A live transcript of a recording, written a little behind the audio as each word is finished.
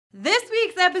This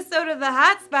week's episode of the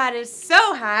HotSpot is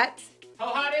so hot. How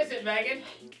hot is it, Megan?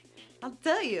 I'll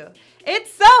tell you.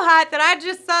 It's so hot that I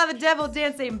just saw the devil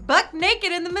dancing buck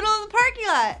naked in the middle of the parking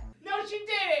lot. No, she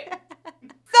didn't.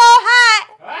 So hot!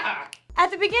 Ah. At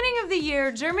the beginning of the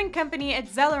year, German company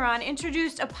eZelleron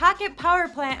introduced a pocket power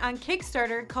plant on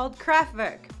Kickstarter called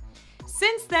Kraftwerk.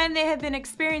 Since then, they have been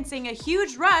experiencing a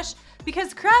huge rush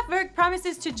because Kraftwerk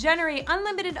promises to generate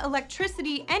unlimited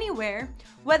electricity anywhere,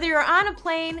 whether you're on a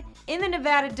plane, in the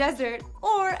Nevada desert,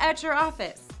 or at your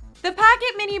office. The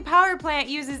Pocket Mini Power Plant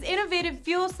uses innovative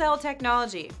fuel cell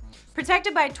technology.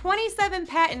 Protected by 27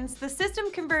 patents, the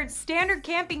system converts standard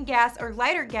camping gas or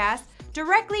lighter gas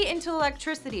directly into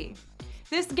electricity.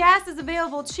 This gas is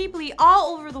available cheaply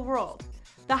all over the world.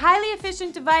 The highly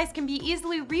efficient device can be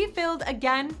easily refilled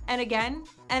again and again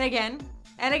and again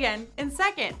and again in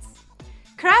seconds.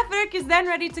 Kraftwerk is then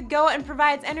ready to go and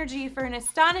provides energy for an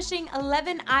astonishing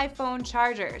 11 iPhone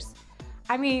chargers.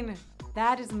 I mean,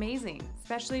 that is amazing,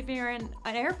 especially if you're in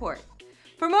an airport.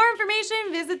 For more information,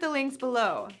 visit the links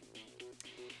below.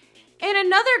 In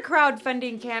another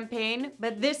crowdfunding campaign,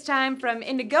 but this time from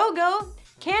Indiegogo,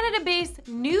 Canada-based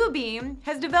NewBeem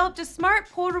has developed a smart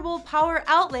portable power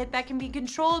outlet that can be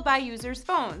controlled by users'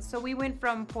 phones. So we went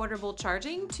from portable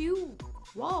charging to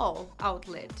wall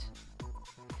outlet.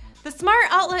 The smart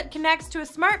outlet connects to a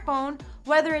smartphone,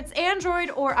 whether it's Android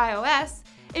or iOS.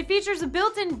 It features a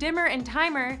built-in dimmer and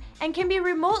timer and can be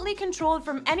remotely controlled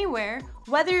from anywhere,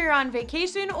 whether you're on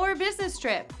vacation or a business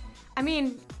trip. I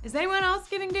mean, is anyone else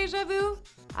getting deja vu?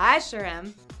 I sure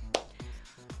am.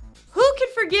 Who could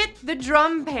forget the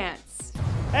drum pants?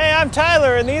 Hey, I'm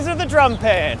Tyler, and these are the drum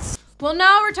pants. Well,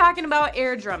 now we're talking about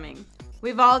air drumming.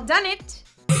 We've all done it.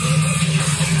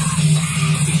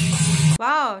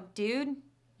 Wow, dude,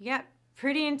 you got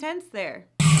pretty intense there.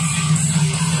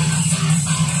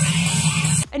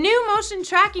 A new motion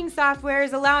tracking software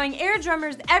is allowing air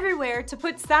drummers everywhere to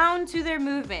put sound to their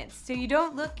movements so you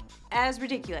don't look as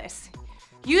ridiculous.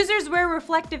 Users wear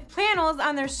reflective panels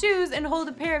on their shoes and hold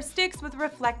a pair of sticks with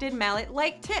reflected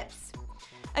mallet-like tips.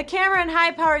 A camera and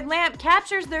high-powered lamp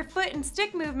captures their foot and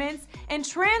stick movements and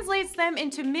translates them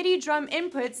into MIDI drum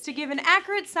inputs to give an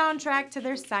accurate soundtrack to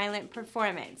their silent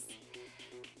performance.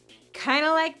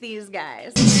 Kinda like these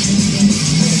guys.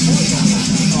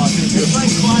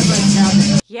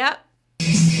 Yep.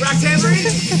 Rock tambourine?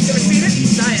 You ever seen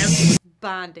it? I have.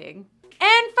 Bonding.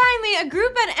 And finally, a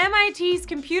group at MIT's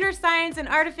Computer Science and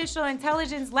Artificial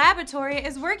Intelligence Laboratory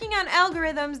is working on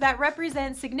algorithms that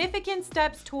represent significant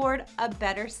steps toward a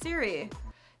better Siri.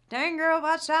 Dang girl,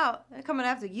 watch out. They're coming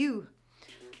after you.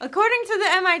 According to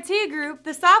the MIT group,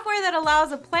 the software that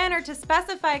allows a planner to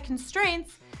specify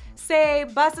constraints, say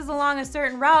buses along a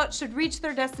certain route should reach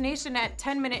their destination at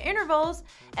 10-minute intervals,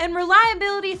 and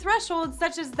reliability thresholds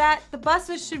such as that the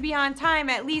buses should be on time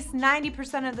at least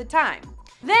 90% of the time.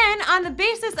 Then, on the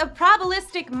basis of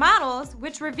probabilistic models,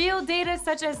 which reveal data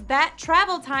such as that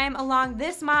travel time along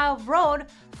this mile of road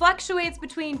fluctuates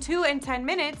between 2 and 10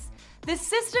 minutes, the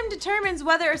system determines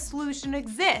whether a solution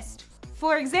exists.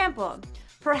 For example,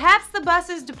 perhaps the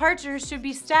bus's departures should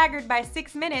be staggered by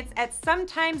 6 minutes at some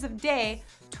times of day,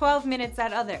 12 minutes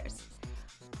at others.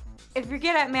 If you're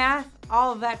good at math,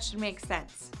 all of that should make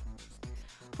sense.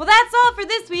 Well, that's all for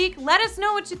this week. Let us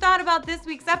know what you thought about this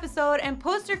week's episode and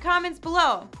post your comments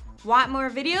below. Want more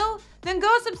video? Then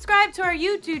go subscribe to our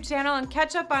YouTube channel and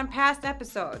catch up on past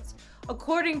episodes.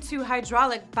 According to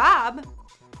Hydraulic Bob,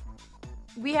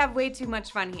 we have way too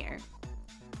much fun here.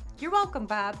 You're welcome,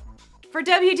 Bob. For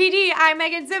WTD, I'm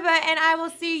Megan Ziba, and I will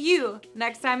see you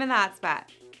next time in the HotSpot. I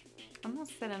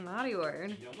almost said a naughty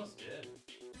word. You almost did.